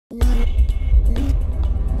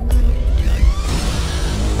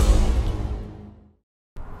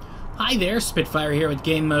Hi there, Spitfire here with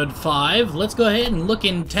Game Mode 5. Let's go ahead and look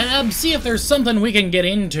in tab, see if there's something we can get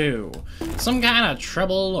into. Some kind of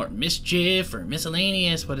trouble or mischief or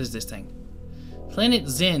miscellaneous. What is this thing? Planet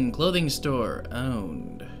Zen clothing store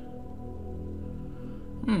owned.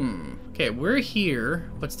 Okay, we're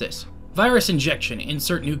here. What's this? Virus injection.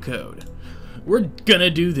 Insert new code. We're gonna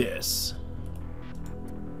do this.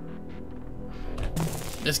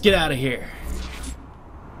 Let's get out of here.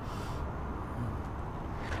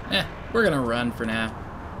 We're gonna run for now.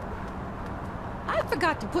 I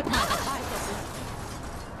forgot to put my device.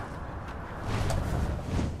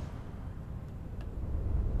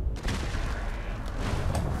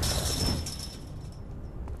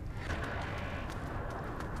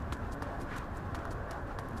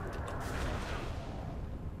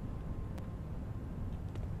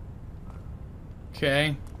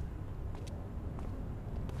 Okay.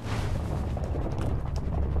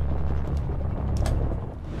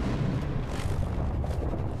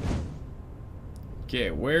 Okay,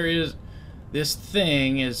 where is this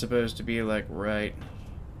thing is supposed to be, like, right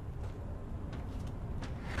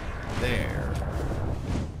there.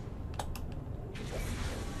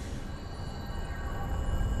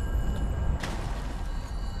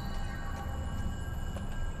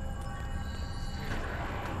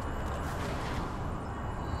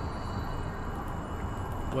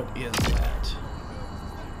 What is that?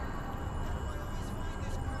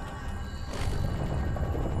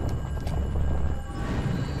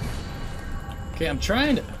 Okay, I'm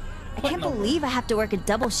trying to... I can't believe I have to work a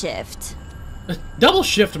double shift. Double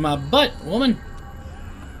shift my butt, woman!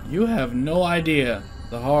 You have no idea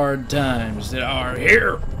the hard times that are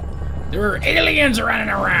here. There are aliens running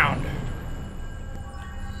around.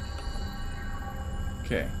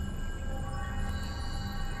 Okay.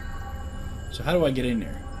 So how do I get in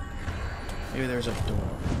there? Maybe there's a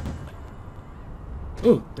door.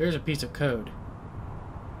 Ooh, there's a piece of code.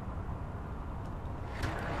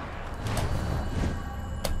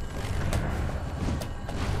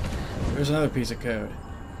 There's another piece of code.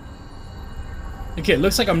 Okay, it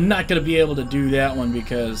looks like I'm not gonna be able to do that one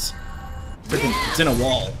because freaking it's in a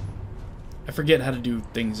wall. I forget how to do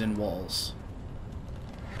things in walls.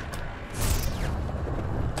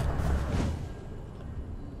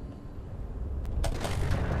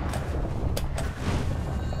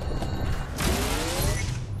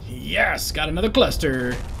 Yes, got another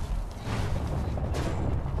cluster.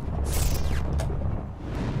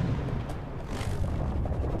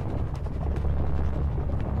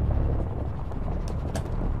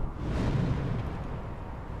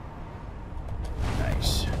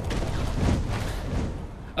 Nice.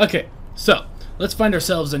 Okay, so let's find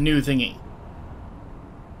ourselves a new thingy.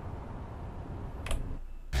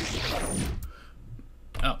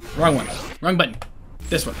 Oh, wrong one. Wrong button.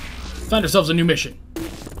 This one. Find ourselves a new mission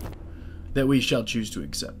that we shall choose to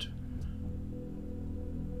accept.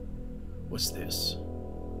 What's this?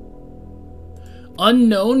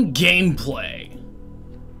 Unknown gameplay.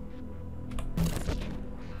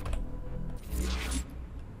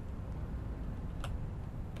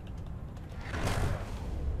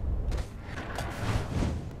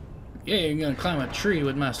 Yeah, you're gonna climb a tree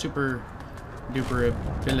with my super duper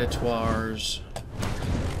abilitoires.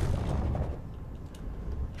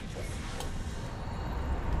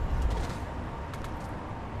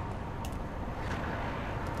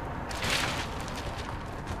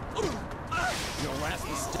 Your last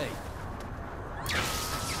mistake.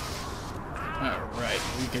 Alright,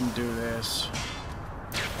 we can do this.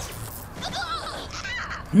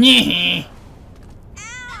 Nyeh.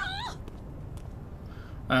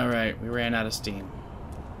 Alright, we ran out of steam.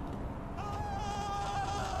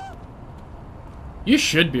 You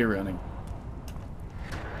should be running.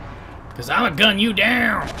 Cause I'ma gun you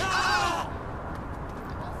down!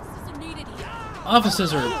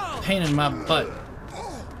 Officers are a pain in my butt.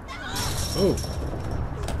 Ooh.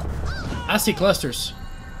 I see clusters.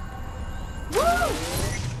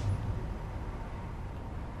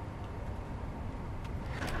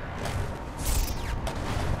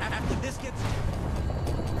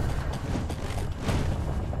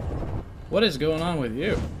 What is going on with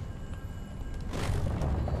you?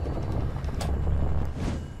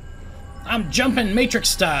 I'm jumping Matrix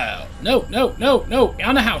style. No, no, no, no.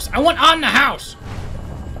 On the house. I want on the house.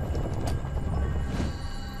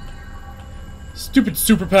 Stupid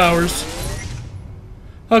superpowers.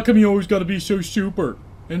 How come you always gotta be so super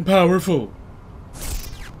and powerful?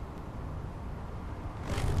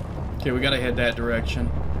 Okay, we gotta head that direction.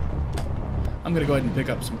 I'm gonna go ahead and pick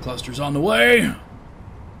up some clusters on the way.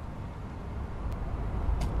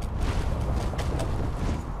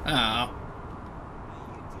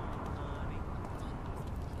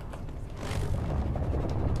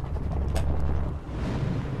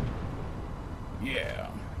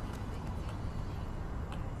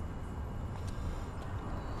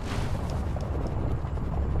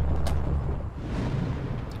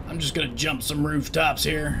 just gonna jump some rooftops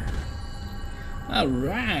here.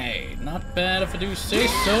 Alright, not bad if I do say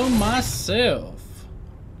so myself.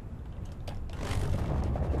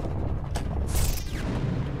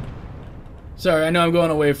 Sorry, I know I'm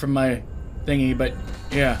going away from my thingy, but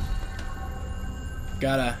yeah.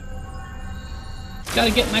 Gotta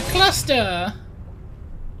get my cluster.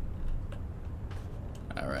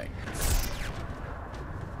 Alright.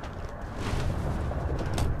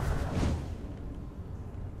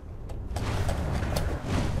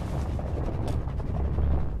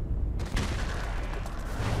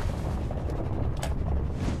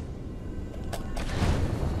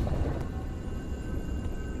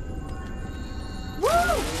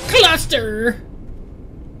 Cluster!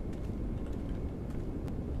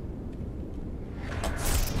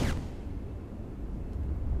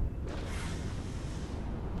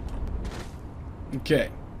 Okay.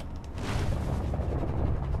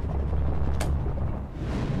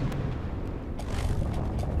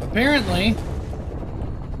 Apparently,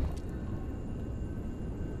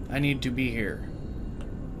 I need to be here.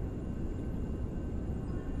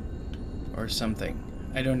 Or something.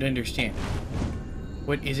 I don't understand.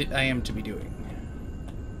 What is it I am to be doing?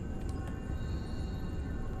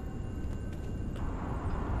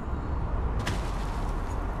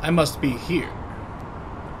 I must be here.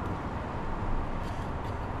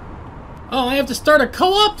 Oh, I have to start a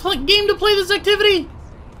co-op game to play this activity?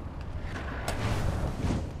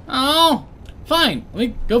 Oh, fine. Let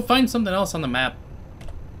me go find something else on the map.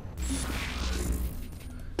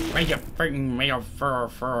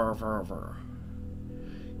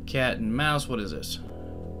 Cat and mouse, what is this?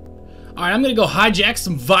 Alright, I'm gonna go hijack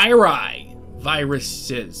some viruses.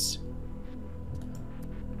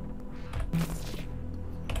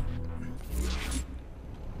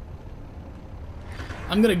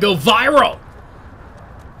 I'm gonna go viral!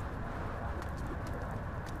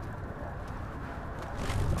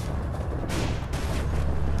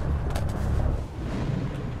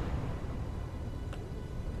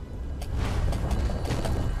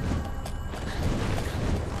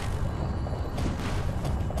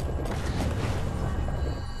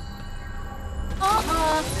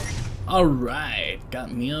 Alright,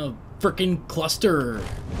 got me a frickin' cluster.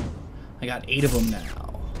 I got 8 of them now.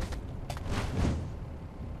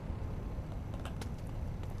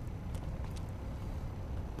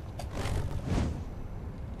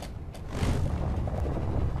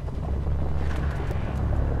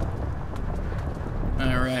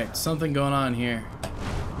 Alright, something going on here.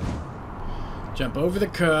 Jump over the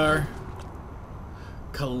car.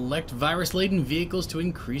 Collect virus-laden vehicles to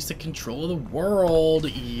increase the control of the world.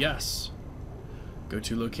 Yes. Go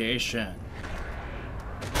to location.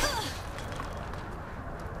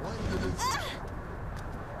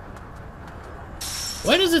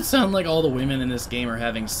 Why does it sound like all the women in this game are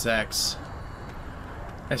having sex?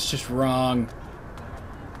 That's just wrong.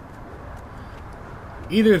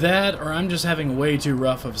 Either that, or I'm just having way too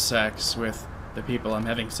rough of sex with the people I'm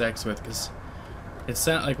having sex with, because it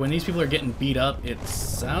sounds like when these people are getting beat up, it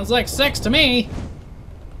sounds like sex to me.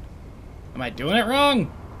 Am I doing it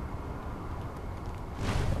wrong?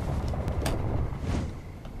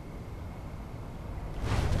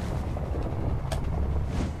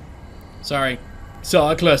 Sorry.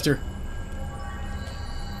 Saw a cluster.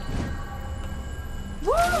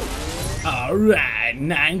 Woo! Alright,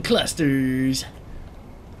 9 clusters.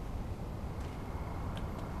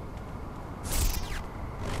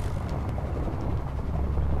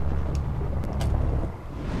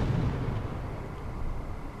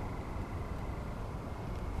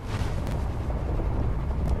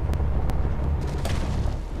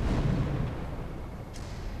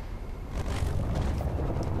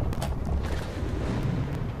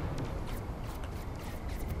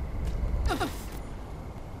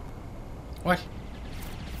 What?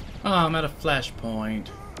 Oh, I'm at a flashpoint.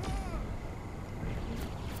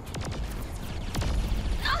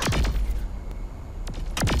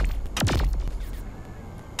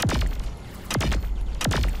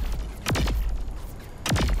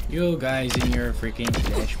 You guys in your freaking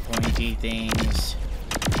flashpointy things.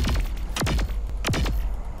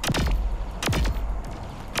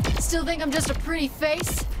 Still think I'm just a pretty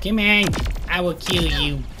face? Come on, I will kill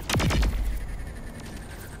you.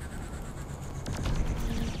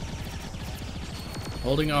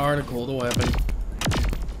 Holding R to hold the weapon.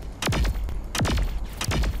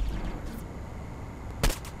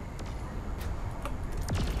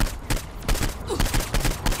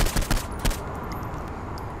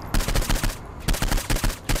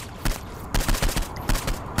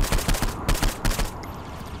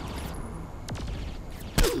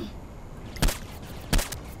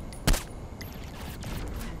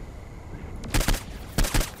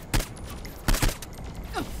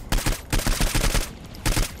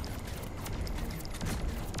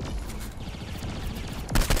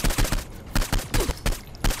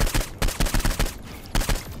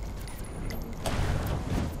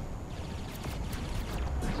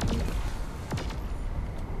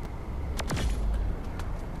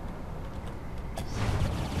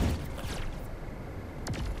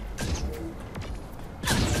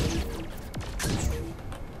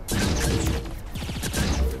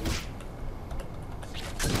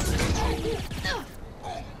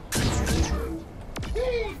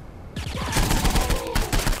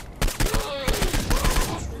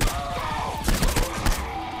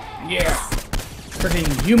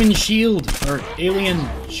 Freaking human shield or alien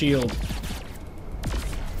shield.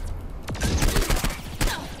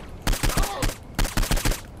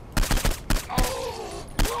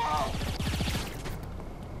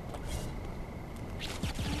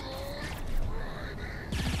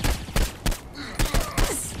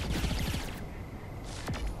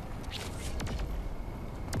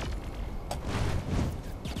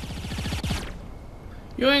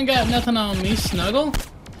 You ain't got nothing on me, Snuggle.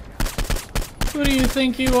 Who do you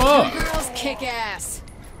think you are? Girls kick ass.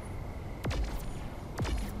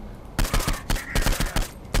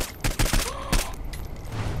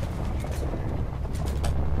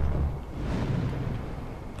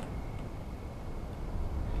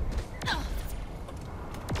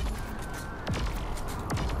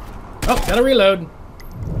 Oh, gotta reload.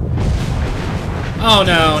 Oh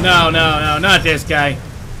no, no, no, no, not this guy.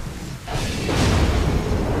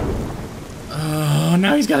 Oh,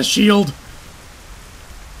 now he's got a shield.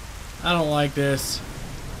 I don't like this.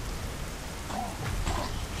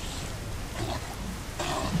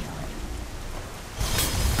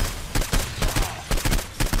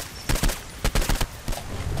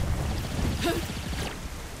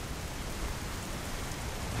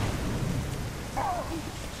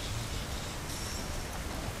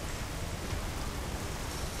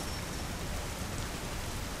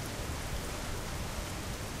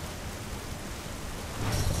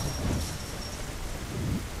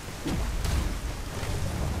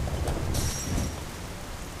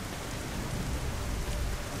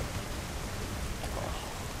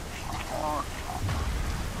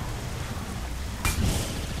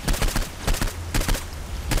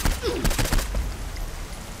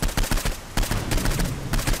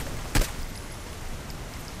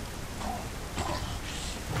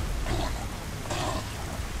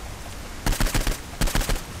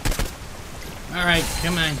 Alright,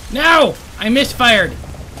 come on. No! I misfired!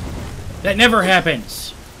 That never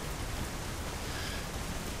happens.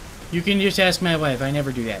 You can just ask my wife. I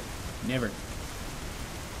never do that. Never.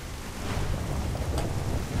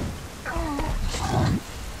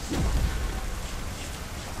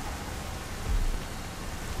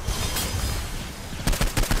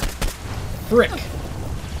 Frick.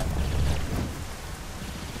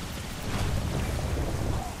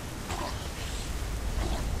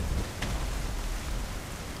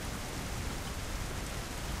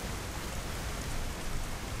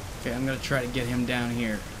 Okay, I'm gonna try to get him down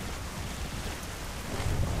here.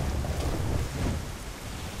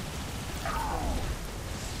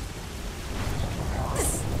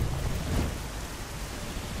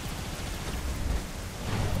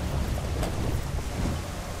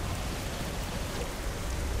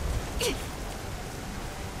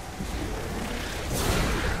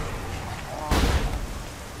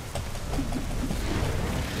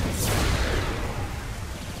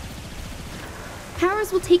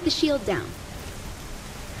 Powers will take the shield down.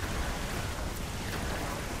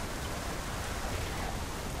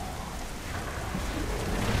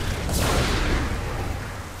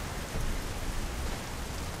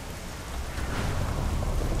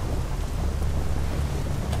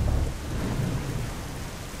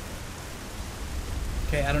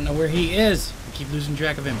 Okay, I don't know where he is. I keep losing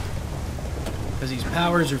track of him. Because these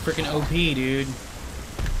powers are freaking OP, dude.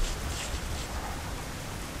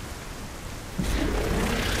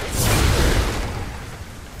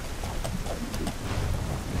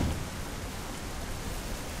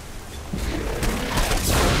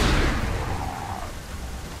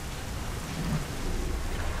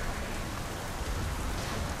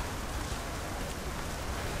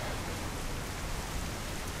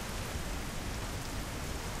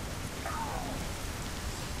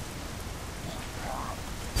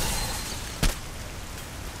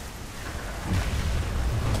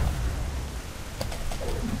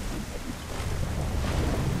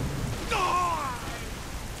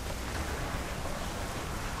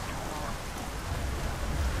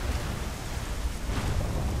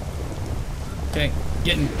 Okay,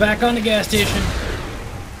 getting back on the gas station.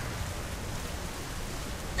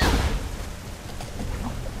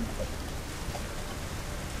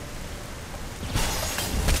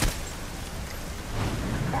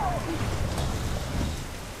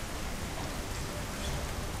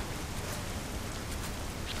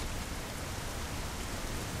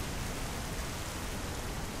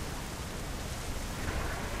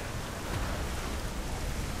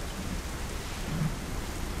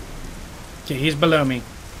 Okay, he's below me.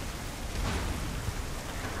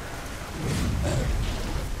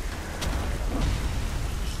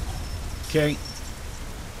 Okay.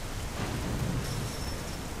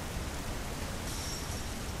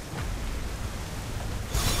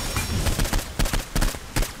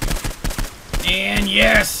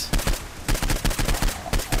 Yes!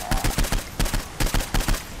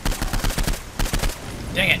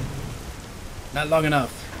 Dang it. Not long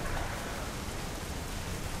enough.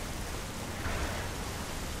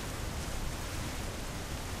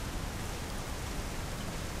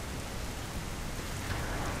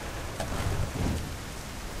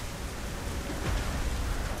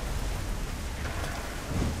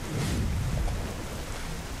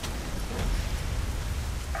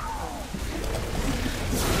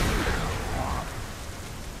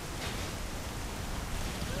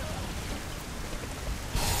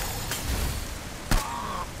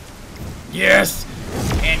 Yes!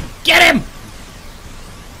 And get him!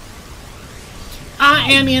 I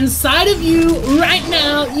am inside of you right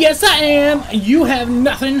now. Yes, I am. You have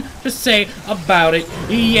nothing to say about it.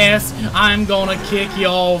 Yes, I'm gonna kick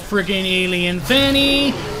y'all freaking alien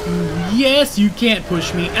fanny. Yes, you can't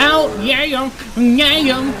push me out. Yeah, yeah.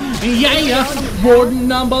 Warden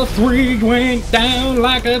number 3 went down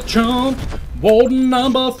like a chump. Warden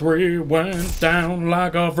number 3 went down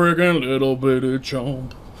like a freaking little bitty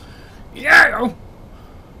chump. Yeah!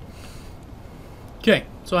 Okay,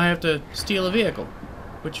 so I have to steal a vehicle.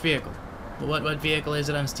 Which vehicle? What vehicle is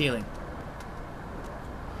it I'm stealing?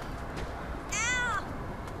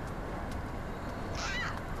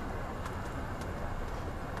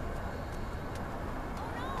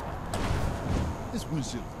 This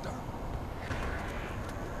windshield's done.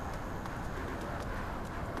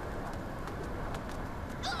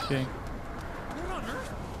 Okay.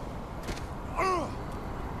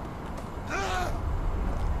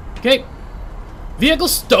 Okay. Vehicle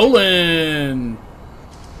stolen.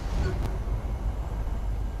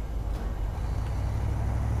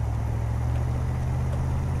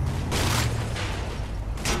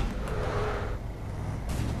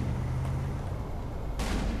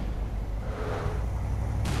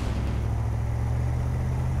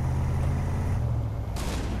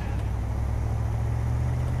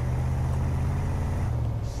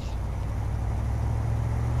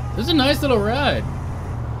 This is a nice little ride.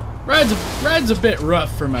 Ride's a bit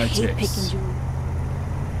rough for my taste.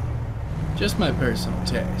 Just my personal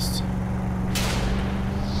taste.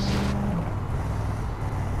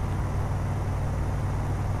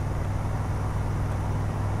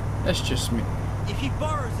 That's just me. If he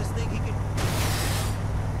borrows this thing, he can...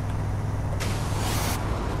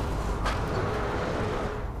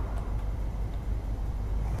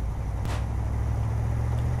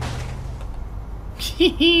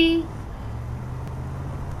 Hehe.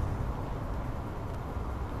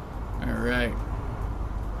 Alright.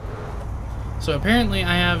 So apparently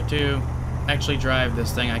I have to actually drive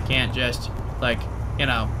this thing. I can't just, like, you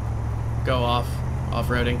know, go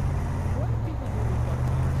off-roading.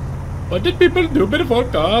 What did people do before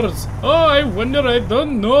cars? Oh, I wonder, I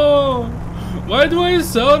don't know. Why do I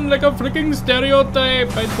sound like a freaking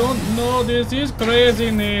stereotype? I don't know, this is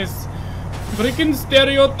craziness. Freaking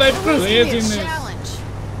stereotype craziness.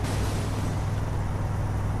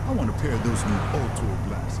 I want a pair of those new Ultra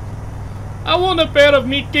glasses. I want a pair of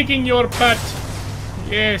me kicking your butt.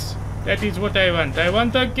 Yes, that is what I want. I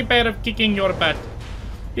want a pair of kicking your butt.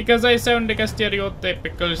 Because I sound like a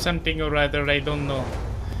stereotypical something or other, I don't know.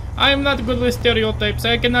 I am not good with stereotypes,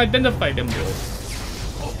 I can identify them though.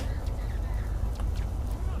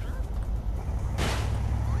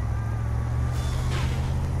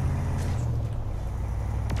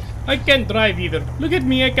 I can't drive either. Look at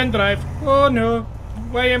me, I can't drive. Oh no.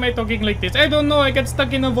 Why am I talking like this? I don't know, I got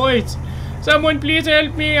stuck in a voice. Someone please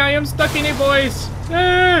help me, I am stuck in a voice.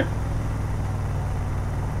 Ah!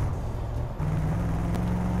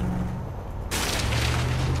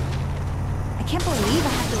 I can't believe I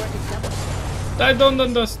have to work a double shift. I don't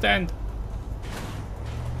understand.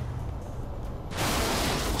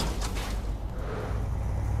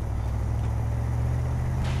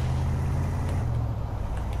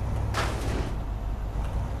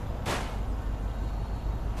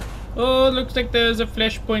 Oh, looks like there's a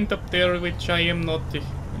flashpoint up there, which I am not.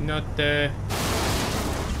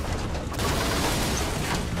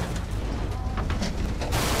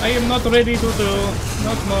 I am not ready to do.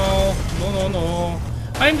 Not now. No.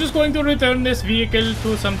 I'm just going to return this vehicle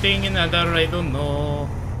to something another. I don't know.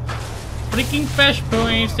 Freaking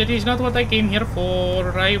flashpoints. That is not what I came here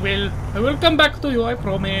for. I will come back to you. I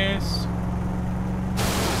promise.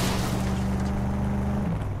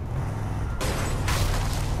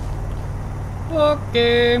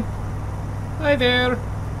 Okay. Hi there.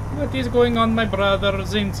 What is going on, my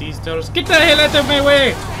brothers and sisters? Get the hell out of my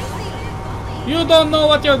way! You don't know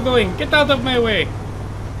what you're doing. Get out of my way.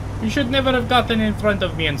 You should never have gotten in front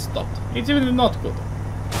of me and stopped. It's even not good.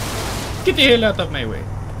 Get the hell out of my way.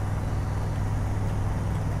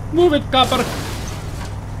 Move it, copper.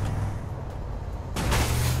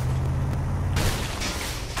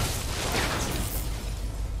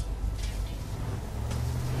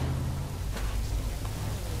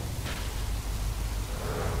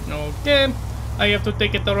 Okay, I have to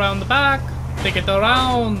take it around the back. Take it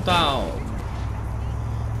around town.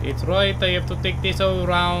 It's right, I have to take this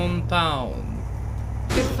around town.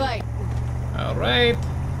 Good fight. Alright.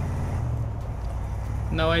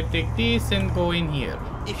 Now I take this and go in here.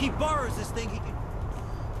 If he borrows this thing, he can...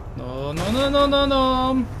 No, no, no, no, no,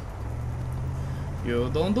 no. You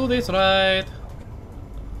don't do this right.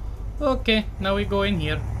 Okay, now we go in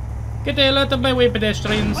here. Get the hell out of my way,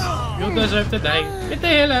 pedestrians. You deserve to die. Get the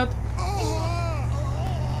hell out.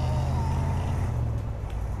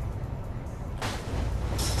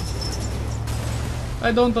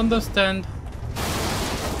 I don't understand.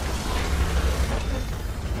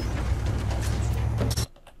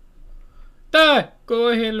 Die!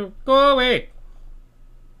 Go hell, go away!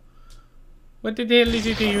 What the hell is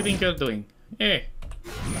it you think you're doing? Hey.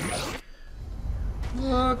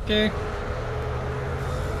 Okay.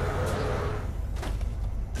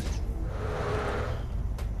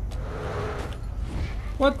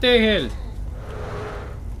 What the hell?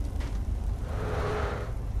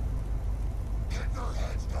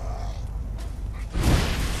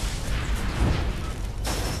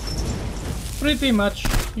 Pretty much.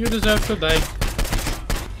 You deserve to die.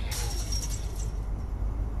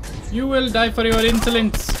 You will die for your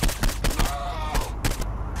insolence.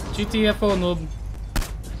 GTFO noob.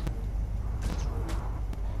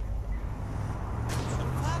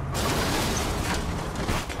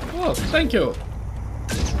 Oh, thank you.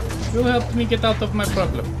 You helped me get out of my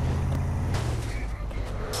problem.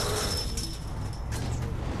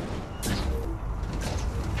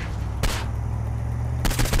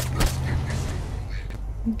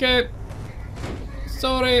 Okay.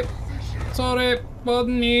 Sorry. Sorry.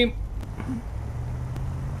 Pardon me.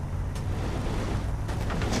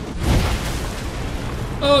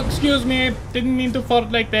 Oh, excuse me. Didn't mean to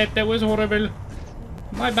fart like that. That was horrible.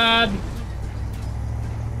 My bad.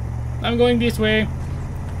 I'm going this way.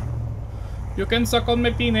 You can suck on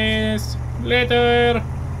my penis. Later.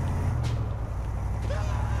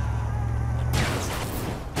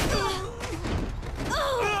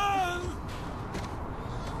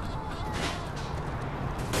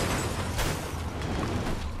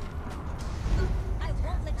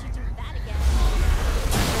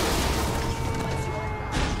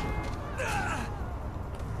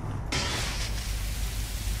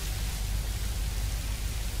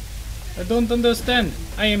 I don't understand.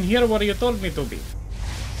 I am here where you told me to be.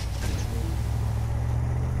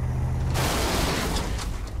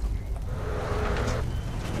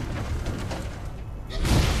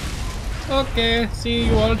 Okay, see,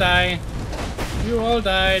 you all die. You all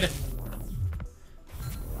died.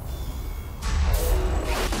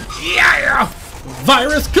 Yeah!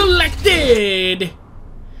 Virus collected!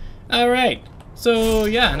 Alright, so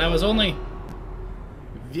yeah, and I was only...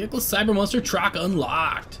 Vehicle Cyber Monster Truck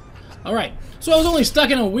unlocked. Alright, so I was only stuck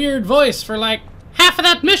in a weird voice for like half of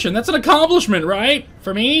that mission. That's an accomplishment, right?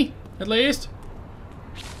 For me, at least.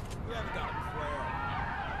 We haven't got it before.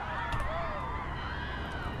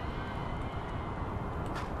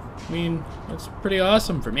 I mean, that's pretty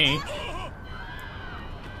awesome for me.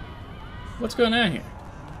 What's going on here?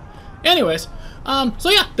 Anyways, so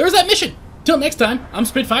yeah, there's that mission. Till next time, I'm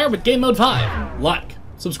Spitfire with Game Mode 5. Like,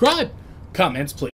 subscribe, comments, please.